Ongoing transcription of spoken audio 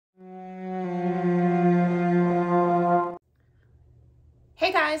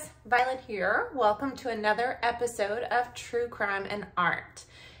guys, Violet here. Welcome to another episode of True Crime and Art.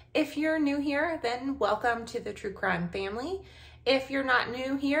 If you're new here, then welcome to the True Crime family. If you're not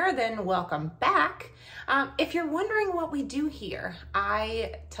new here, then welcome back. If you're wondering what we do here,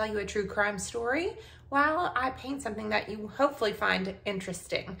 I tell you a true crime story while I paint something that you hopefully find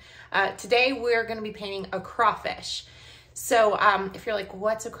interesting. Today we're going to be painting a crawfish. So if you're like,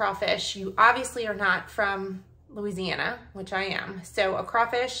 what's a crawfish? You obviously are not from Louisiana, which I am. So a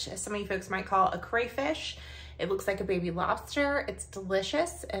crawfish, as some of you folks might call a crayfish. It looks like a baby lobster. It's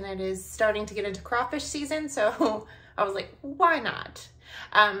delicious, and it is starting to get into crawfish season, so I was like, why not?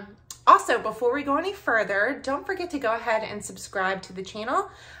 Also, before we go any further, don't forget to go ahead and subscribe to the channel.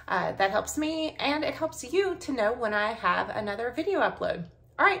 That helps me, and it helps you to know when I have another video upload.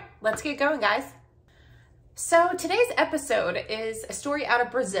 All right, let's get going, guys. So today's episode is a story out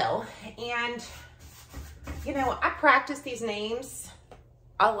of Brazil, and you know, I practice these names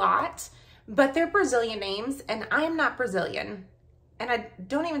a lot, but they're Brazilian names, and I am not Brazilian, and I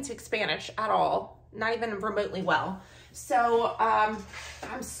don't even speak Spanish at all, not even remotely well. So I'm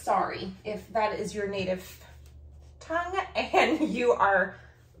sorry if that is your native tongue and you are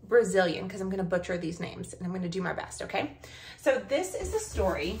Brazilian, because I'm going to butcher these names, and I'm going to do my best, okay? So this is the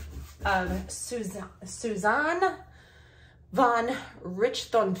story of Suzane Von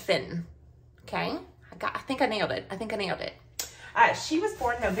Richthofen, okay? I think I nailed it. She was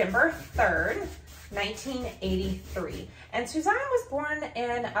born November 3rd, 1983. And Suzane was born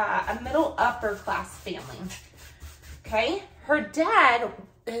in a middle upper class family. Okay. Her dad,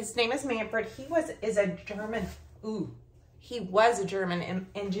 his name is Manfred. He was a German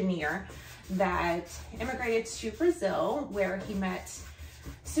engineer that immigrated to Brazil, where he met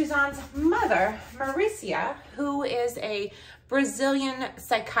Suzane's mother, Maricia, who is a Brazilian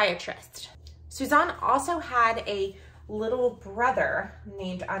psychiatrist. Suzane also had a little brother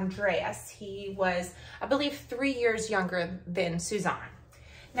named Andreas. He was, I believe, 3 years younger than Suzane.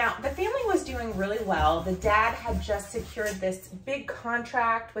 Now, the family was doing really well. The dad had just secured this big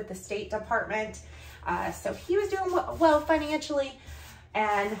contract with the State Department, so he was doing well financially.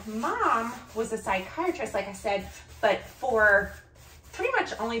 And mom was a psychiatrist, like I said, but for pretty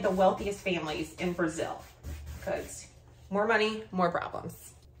much only the wealthiest families in Brazil, because more money, more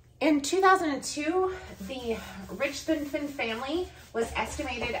problems. In 2002, the Richthofen family was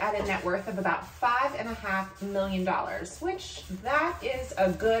estimated at a net worth of about $5.5 million, which that is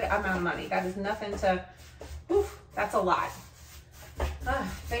a good amount of money. That is nothing to, that's a lot.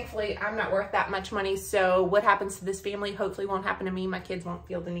 Thankfully, I'm not worth that much money, so what happens to this family hopefully won't happen to me. My kids won't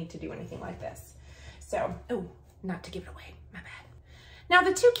feel the need to do anything like this. So, not to give it away, my bad. Now,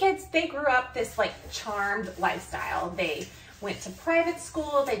 the two kids, they grew up this like charmed lifestyle. They went to private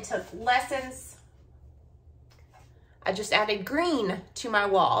school, they took lessons. I just added green to my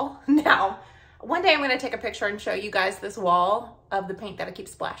wall. Now, one day I'm gonna take a picture and show you guys this wall of the paint that I keep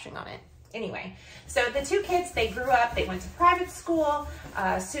splashing on it. Anyway, so the two kids, they grew up, they went to private school.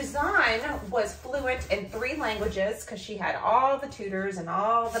 Suzane was fluent in 3 languages because she had all the tutors and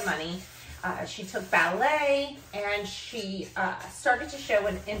all the money. She took ballet, and she started to show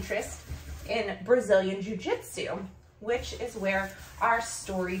an interest in Brazilian Jiu-Jitsu, which is where our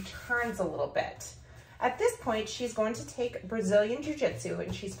story turns a little bit. At this point, she's going to take Brazilian Jiu-Jitsu,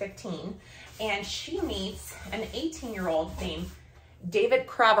 and she's 15, and she meets an 18-year-old named David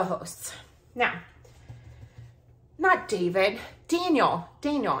Cravajos. Now, not David, Daniel.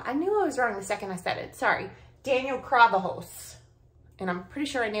 I knew I was wrong the second I said it, sorry. Daniel Cravajos, and I'm pretty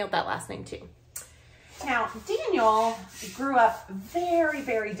sure I nailed that last name too. Now, Daniel grew up very,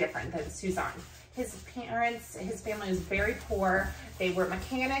 very different than Suzane. His family was very poor. They were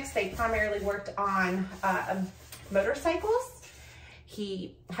mechanics. They primarily worked on motorcycles.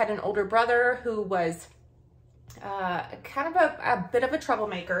 He had an older brother who was kind of a bit of a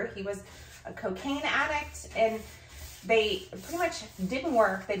troublemaker. He was a cocaine addict, and they pretty much didn't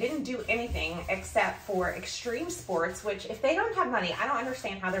work. They didn't do anything except for extreme sports, which if they don't have money, I don't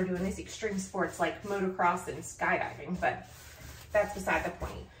understand how they're doing these extreme sports like motocross and skydiving, but that's beside the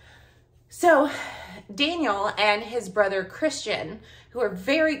point. So Daniel and his brother Christian, who are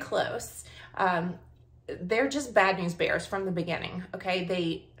very close, they're just bad news bears from the beginning,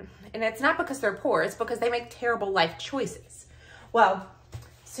 okay? And it's not because they're poor, it's because they make terrible life choices. Well,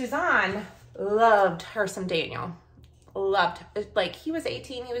 Suzane loved her some Daniel. Loved, like, he was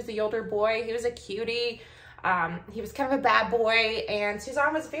 18, he was the older boy, he was a cutie, he was kind of a bad boy, and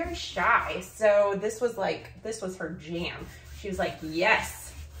Suzane was very shy, so this was her jam. She was like,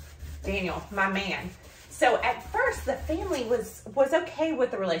 yes, Daniel, my man. So at first, the family was okay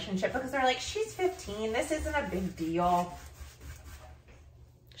with the relationship because they're like, she's 15, this isn't a big deal.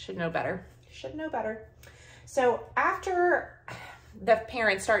 Should know better. Should know better. So after the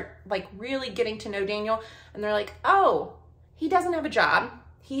parents start like really getting to know Daniel, and they're like, oh, he doesn't have a job.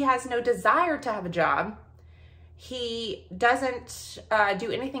 He has no desire to have a job. He doesn't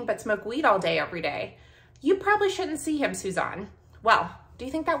do anything but smoke weed all day, every day. You probably shouldn't see him, Suzane. Well, do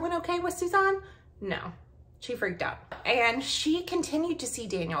you think that went okay with Suzane? No, she freaked out. And she continued to see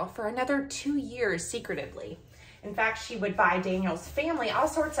Daniel for another 2 years secretively. In fact, she would buy Daniel's family all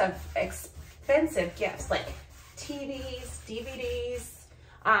sorts of expensive gifts like TVs, DVDs.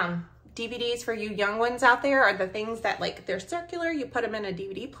 DVDs for you young ones out there are the things that like they're circular. You put them in a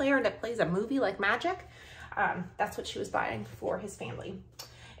DVD player and it plays a movie like magic. That's what she was buying for his family.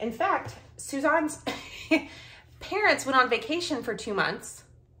 In fact, Suzane's parents went on vacation for 2 months,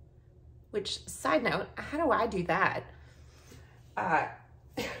 which, side note, how do I do that?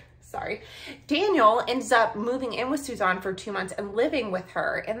 Sorry. Daniel ends up moving in with Suzane for 2 months and living with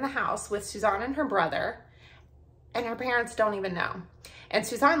her in the house with Suzane and her brother, and her parents don't even know. And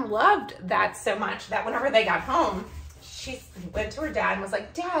Suzane loved that so much that whenever they got home, she went to her dad and was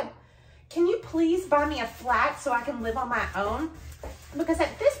like, Dad, can you please buy me a flat so I can live on my own? Because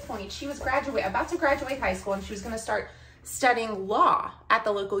at this point, she was about to graduate high school, and she was going to start studying law at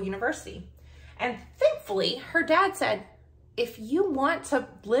the local university. And thankfully, her dad said, if you want to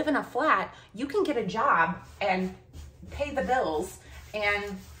live in a flat, you can get a job and pay the bills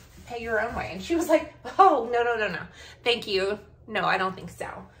and pay your own way. And she was like, oh, no. Thank you. No, I don't think so.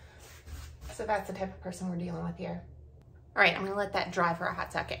 So that's the type of person we're dealing with here. All right, I'm going to let that dry for a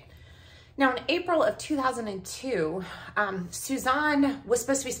hot second. Now, in April of 2002, Suzane was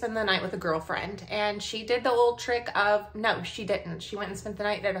supposed to be spending the night with a girlfriend, and she did the old trick of, no, she didn't. She went and spent the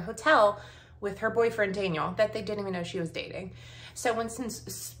night at a hotel with her boyfriend, Daniel, that they didn't even know she was dating. So when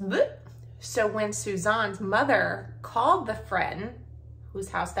Suzane's mother called the friend whose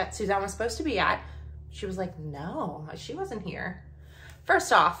house that Suzane was supposed to be at, she was like, no, she wasn't here.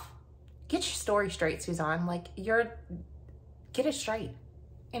 First off, get your story straight, Suzane. Like, get it straight.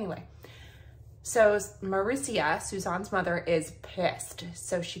 Anyway. So Mauricia, Suzane's mother, is pissed.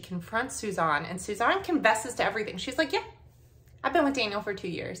 So she confronts Suzane, and Suzane confesses to everything. She's like, yeah, I've been with Daniel for 2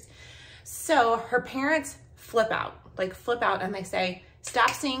 years. So her parents flip out, and they say,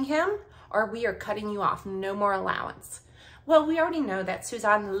 stop seeing him or we are cutting you off. No more allowance. Well, we already know that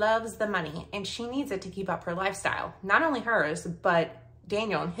Suzane loves the money and she needs it to keep up her lifestyle. Not only hers, but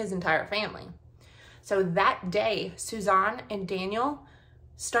Daniel and his entire family. So that day, Suzane and Daniel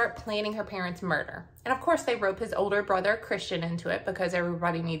start planning her parents' murder. And of course, they rope his older brother, Christian, into it because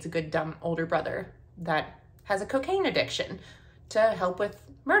everybody needs a good, dumb older brother that has a cocaine addiction to help with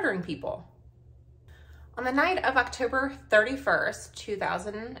murdering people. On the night of October 31st,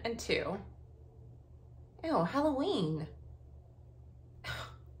 2002, ew, Halloween.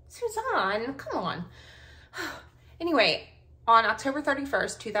 Suzane, come on. Anyway, on October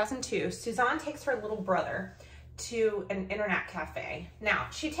 31st, 2002, Suzane takes her little brother to an internet cafe. Now,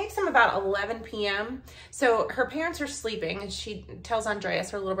 she takes him about 11 p.m. So her parents are sleeping, and she tells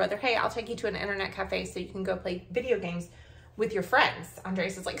Andreas, her little brother, hey, I'll take you to an internet cafe so you can go play video games with your friends.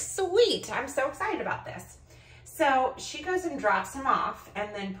 Andreas is like, sweet, I'm so excited about this. So she goes and drops him off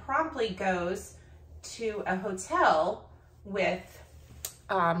and then promptly goes to a hotel with,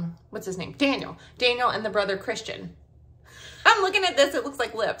 what's his name? Daniel and the brother Christian. I'm looking at this, it looks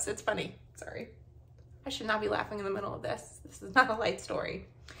like lips. It's funny, sorry. I should not be laughing in the middle of this. This is not a light story.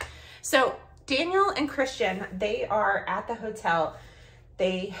 So Daniel and Christian, they are at the hotel.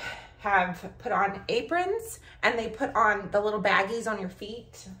 They have put on aprons and they put on the little baggies on your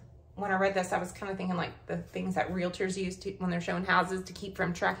feet. When I read this, I was kind of thinking like the things that realtors use to, when they're showing houses to keep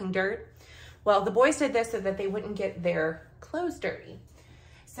from tracking dirt. Well, the boys did this so that they wouldn't get their clothes dirty.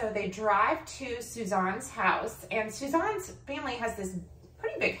 So they drive to Suzane's house, and Suzane's family has this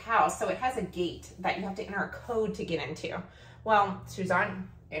pretty big house, so it has a gate that you have to enter a code to get into. Well, Suzane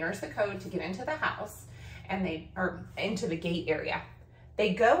enters the code to get into the house, and into the gate area.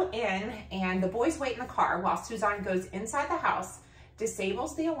 They go in, and the boys wait in the car while Suzane goes inside the house,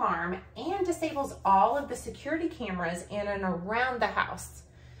 disables the alarm, and disables all of the security cameras in and around the house.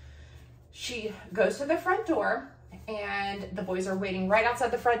 She goes to the front door, and the boys are waiting right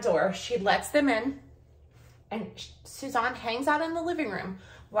outside the front door. She lets them in, and Suzane hangs out in the living room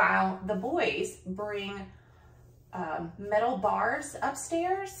while the boys bring metal bars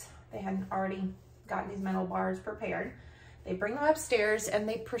upstairs. They hadn't already gotten these metal bars prepared. They bring them upstairs, and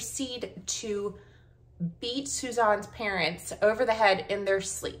they proceed to beat Suzane's parents over the head in their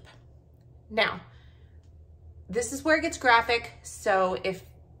sleep. Now, this is where it gets graphic, so if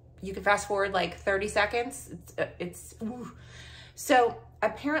you can fast forward like 30 seconds, So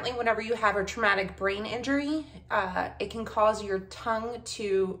apparently whenever you have a traumatic brain injury, it can cause your tongue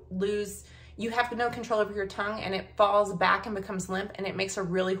to lose, you have no control over your tongue, and it falls back and becomes limp, and it makes a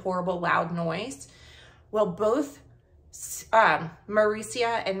really horrible loud noise. Well, both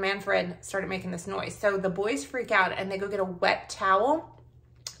Mauricia and Manfred started making this noise. So the boys freak out and they go get a wet towel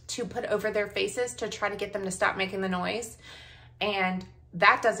to put over their faces to try to get them to stop making the noise. And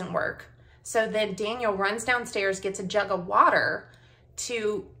that doesn't work. So then Daniel runs downstairs, gets a jug of water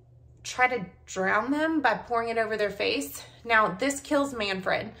to try to drown them by pouring it over their face. Now this kills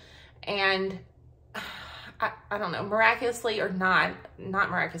Manfred, and I don't know, miraculously or not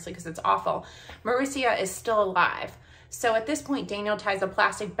miraculously because it's awful, Mauricia is still alive. So at this point, Daniel ties a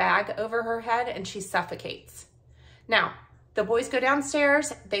plastic bag over her head and she suffocates. Now, the boys go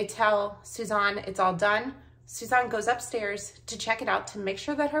downstairs, they tell Suzane it's all done. Suzane goes upstairs to check it out to make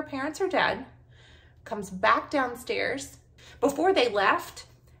sure that her parents are dead, comes back downstairs. Before they left,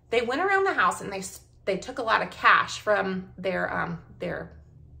 they went around the house and they took a lot of cash from their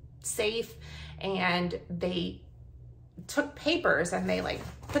safe, and they took papers and they like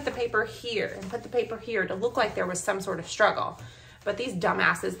put the paper here and put the paper here to look like there was some sort of struggle. But these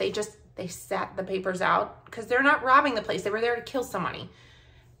dumbasses, they sat the papers out because they're not robbing the place. They were there to kill somebody.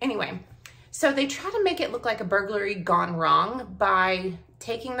 Anyway, so they try to make it look like a burglary gone wrong by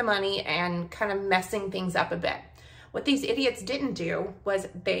taking the money and kind of messing things up a bit. What these idiots didn't do was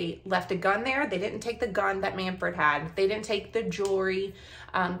they left a gun there. They didn't take the gun that Manfred had. They didn't take the jewelry.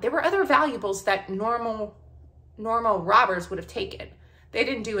 There were other valuables that normal robbers would have taken. They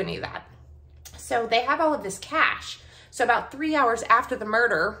didn't do any of that. So they have all of this cash. So about 3 hours after the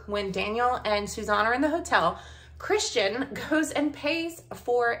murder, when Daniel and Suzane are in the hotel, Christian goes and pays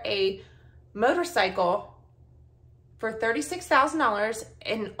for a motorcycle for $36,000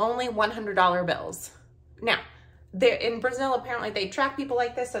 in only $100 bills. Now, in Brazil, apparently they track people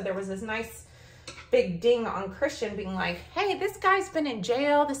like this. So there was this nice big ding on Christian being like, hey, this guy's been in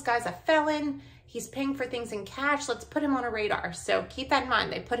jail. This guy's a felon. He's paying for things in cash. Let's put him on a radar. So keep that in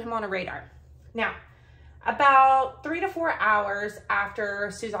mind. They put him on a radar. Now, about 3 to 4 hours after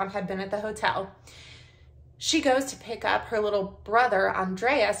Suzane had been at the hotel, she goes to pick up her little brother,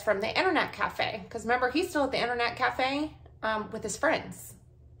 Andreas, from the internet cafe. Because remember, he's still at the internet cafe with his friends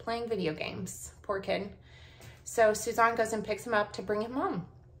playing video games. Poor kid. So Suzane goes and picks him up to bring him home.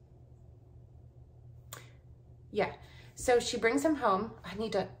 Yeah, so she brings him home.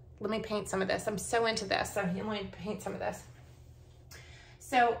 Let me paint some of this. I'm so into this. So let me paint some of this.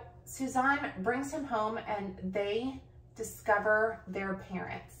 So Suzane brings him home and they discover their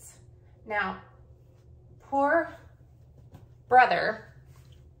parents. Now, poor brother,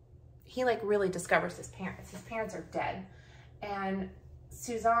 he like really discovers his parents. His parents are dead. And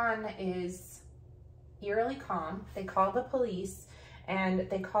Suzane is eerily calm. They call the police and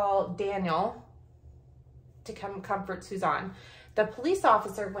they call Daniel to come comfort Suzane. The police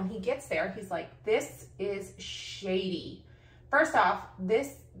officer, when he gets there, he's like, this is shady. First off,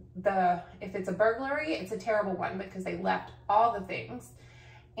 if it's a burglary, it's a terrible one because they left all the things.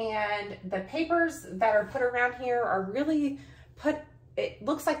 And the papers that are put around here are really it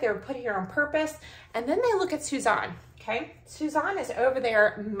looks like they were put here on purpose. And then they look at Suzane. Okay, Suzane is over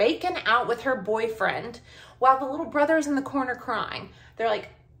there making out with her boyfriend while the little brother is in the corner crying. They're like,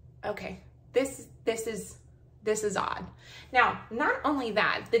 okay, this is odd. Now, not only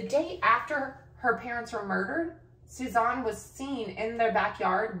that, the day after her parents were murdered, Suzane was seen in their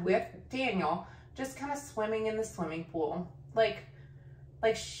backyard with Daniel, just kind of swimming in the swimming pool. Like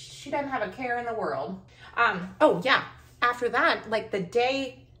she doesn't have a care in the world. Oh yeah, after that, like the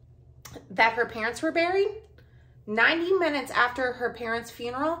day that her parents were buried, 90 minutes after her parents'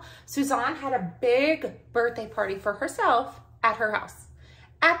 funeral, Suzane had a big birthday party for herself at her house.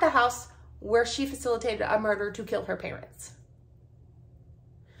 At the house where she facilitated a murder to kill her parents.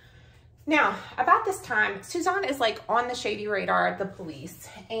 Now, about this time, Suzane is like on the shady radar of the police,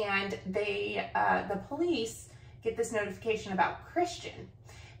 and the police get this notification about Christian.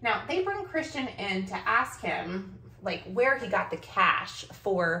 Now, they bring Christian in to ask him like where he got the cash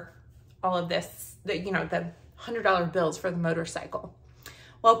for all of this, the $100 bills for the motorcycle.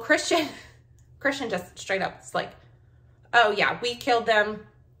 Well, Christian just straight up is like, oh yeah, we killed them.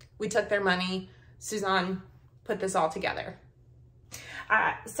 We took their money. Suzane put this all together.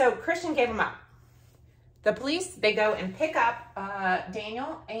 So Christian gave him up. The police, they go and pick up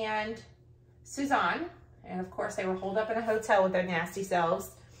Daniel and Suzane. And of course they were holed up in a hotel with their nasty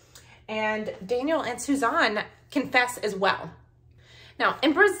selves. And Daniel and Suzane confess as well. Now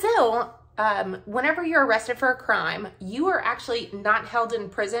in Brazil, whenever you're arrested for a crime, you are actually not held in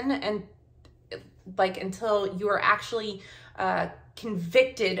prison and like until you are actually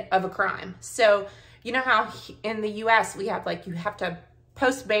convicted of a crime. So you know how in the US we have like, you have to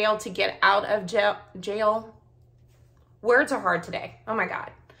post bail to get out of jail. Words are hard today. Oh my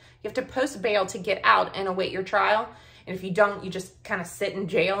God. You have to post bail to get out and await your trial. And if you don't, you just kind of sit in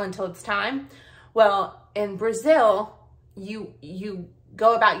jail until it's time. Well, in Brazil, you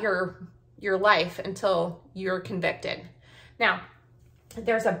go about your life until you're convicted. Now,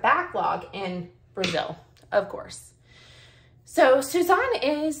 there's a backlog in Brazil, of course. So Suzane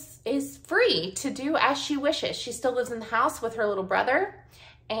is free to do as she wishes. She still lives in the house with her little brother,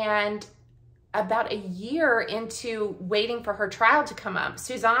 and about a year into waiting for her trial to come up,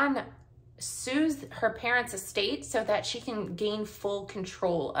 Suzane sues her parents' estate so that she can gain full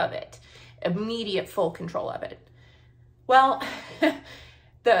control of it, immediate full control of it. Well,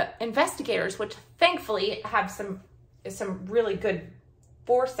 the investigators, which thankfully have some really good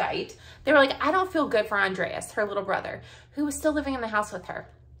foresight, they were like, I don't feel good for Andreas, her little brother, who was still living in the house with her.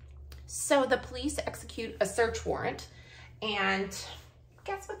 So the police execute a search warrant, and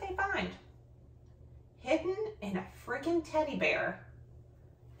guess what they find? Hidden in a freaking teddy bear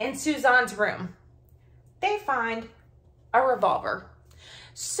in Suzane's room, they find a revolver.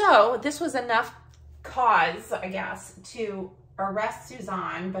 So this was enough cause, I guess, to arrest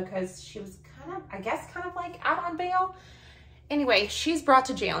Suzane because she was kind of like out on bail. Anyway, she's brought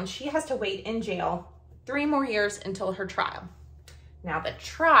to jail and she has to wait in jail 3 more years until her trial. Now the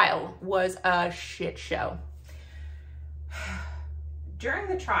trial was a shit show. During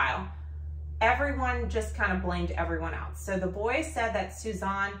the trial, everyone just kind of blamed everyone else. So the boys said that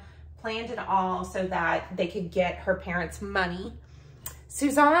Suzane planned it all so that they could get her parents' money.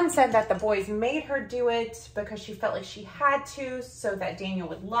 Suzane said that the boys made her do it because she felt like she had to so that Daniel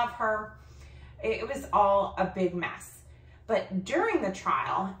would love her. It was all a big mess. But during the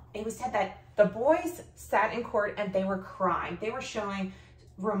trial, it was said that the boys sat in court and they were crying. They were showing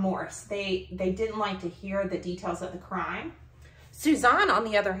remorse. They didn't like to hear the details of the crime. Suzane, on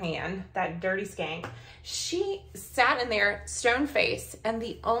the other hand, that dirty skank, she sat in there stone faced, and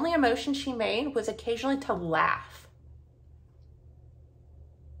the only emotion she made was occasionally to laugh.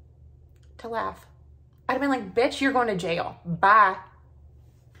 To laugh. I'd have been like, bitch, you're going to jail. Bye.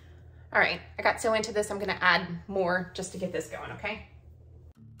 All right, I got so into this, I'm gonna add more just to get this going, okay?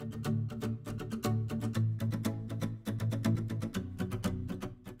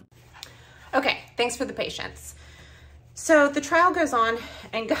 Okay, thanks for the patience. So the trial goes on,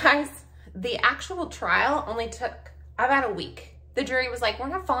 and guys, the actual trial only took about a week. The jury was like, we're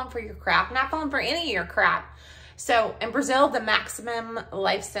not falling for your crap, not falling for any of your crap. So in Brazil, the maximum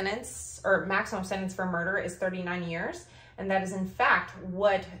life sentence or maximum sentence for murder is 39 years. And that is in fact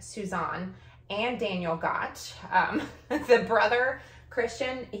what Suzane and Daniel got. The brother,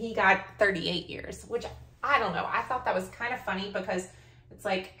 Christian, he got 38 years, which I don't know. I thought that was kind of funny because it's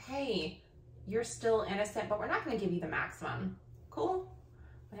like, hey, you're still innocent, but we're not going to give you the maximum. Cool.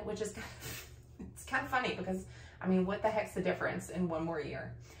 Which is it's kind of funny because, I mean, what the heck's the difference in 1 more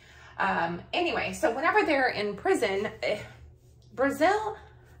year? Anyway, so whenever they're in prison, Brazil,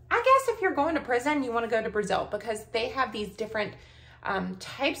 I guess if you're going to prison, you want to go to Brazil because they have these different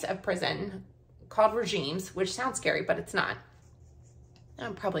types of prison called regimes, which sounds scary, but it's not.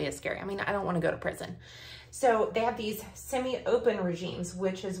 It probably is scary. I mean, I don't want to go to prison. So they have these semi-open regimes,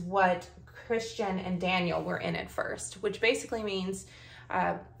 which is what Christian and Daniel were in at first, which basically means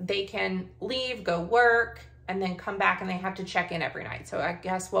they can leave, go work, and then come back and they have to check in every night. So I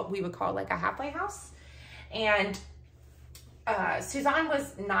guess what we would call like a halfway house. And Suzane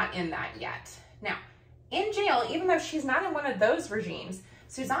was not in that yet. Now, in jail, even though she's not in one of those regimes,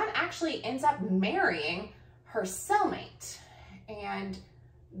 Suzane actually ends up marrying her cellmate. And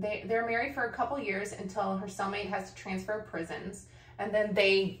they're married for a couple years until her cellmate has to transfer prisons. And then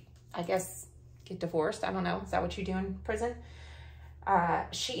they, I guess, get divorced. I don't know. Is that what you do in prison?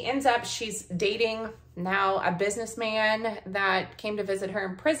 She's dating now a businessman that came to visit her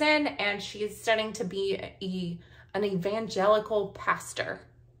in prison, and she is studying to be an evangelical pastor.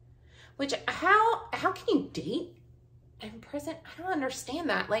 Which, how can you date in prison? I don't understand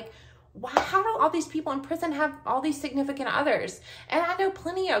that. Like, how do all these people in prison have all these significant others? And I know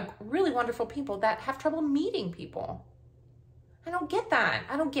plenty of really wonderful people that have trouble meeting people. I don't get that.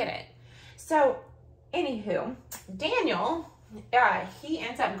 I don't get it. So, anywho, Daniel, he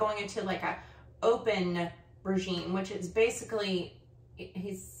ends up going into like a open regime, which is basically,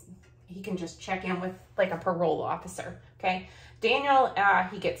 he can just check in with like a parole officer, okay? Daniel,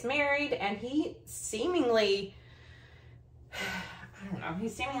 he gets married, and he seemingly, I don't know, he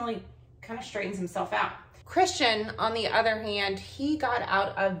seemingly kind of straightens himself out. Christian, on the other hand, he got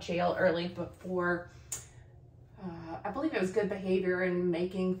out of jail early before, I believe it was good behavior and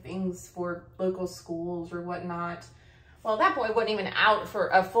making things for local schools or whatnot. Well, that boy wasn't even out for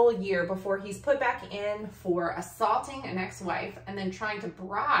a full year before he's put back in for assaulting an ex-wife and then trying to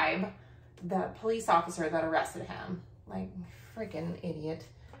bribe the police officer that arrested him. Like, freaking idiot.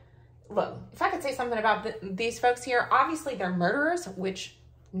 Look, if I could say something about these folks here, obviously they're murderers, which,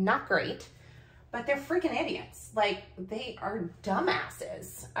 not great, but they're freaking idiots. Like, they are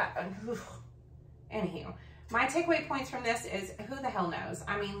dumbasses. Anywho, my takeaway points from this is, who the hell knows?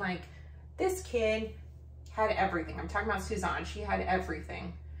 I mean, like, this kid had everything. I'm talking about Suzane. She had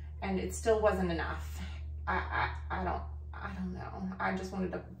everything, and it still wasn't enough. I don't know. I just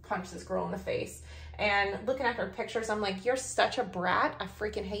wanted to punch this girl in the face. And looking at her pictures, I'm like, you're such a brat. I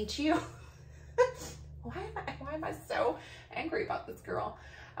freaking hate you. Why am I so angry about this girl?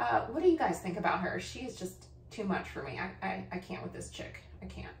 What do you guys think about her? She is just too much for me. I can't with this chick. I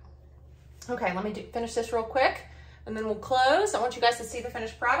can't. Okay, let me finish this real quick, and then we'll close. I want you guys to see the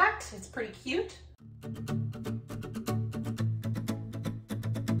finished product. It's pretty cute.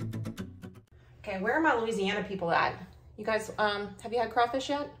 Okay, where are my Louisiana people at? You guys, have you had crawfish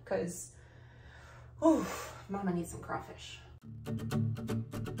yet? Because, ooh, mama needs some crawfish.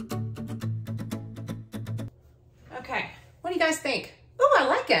 Okay, what do you guys think? Oh, I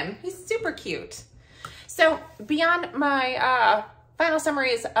like him. He's super cute. So beyond my final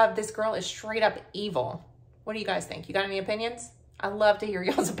summaries of this girl is straight up evil. What do you guys think? You got any opinions? I love to hear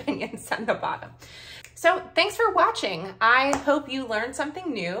y'all's opinions on the bottom. So thanks for watching. I hope you learned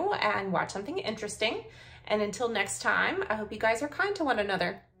something new and watched something interesting. And until next time, I hope you guys are kind to one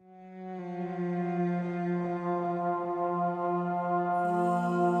another.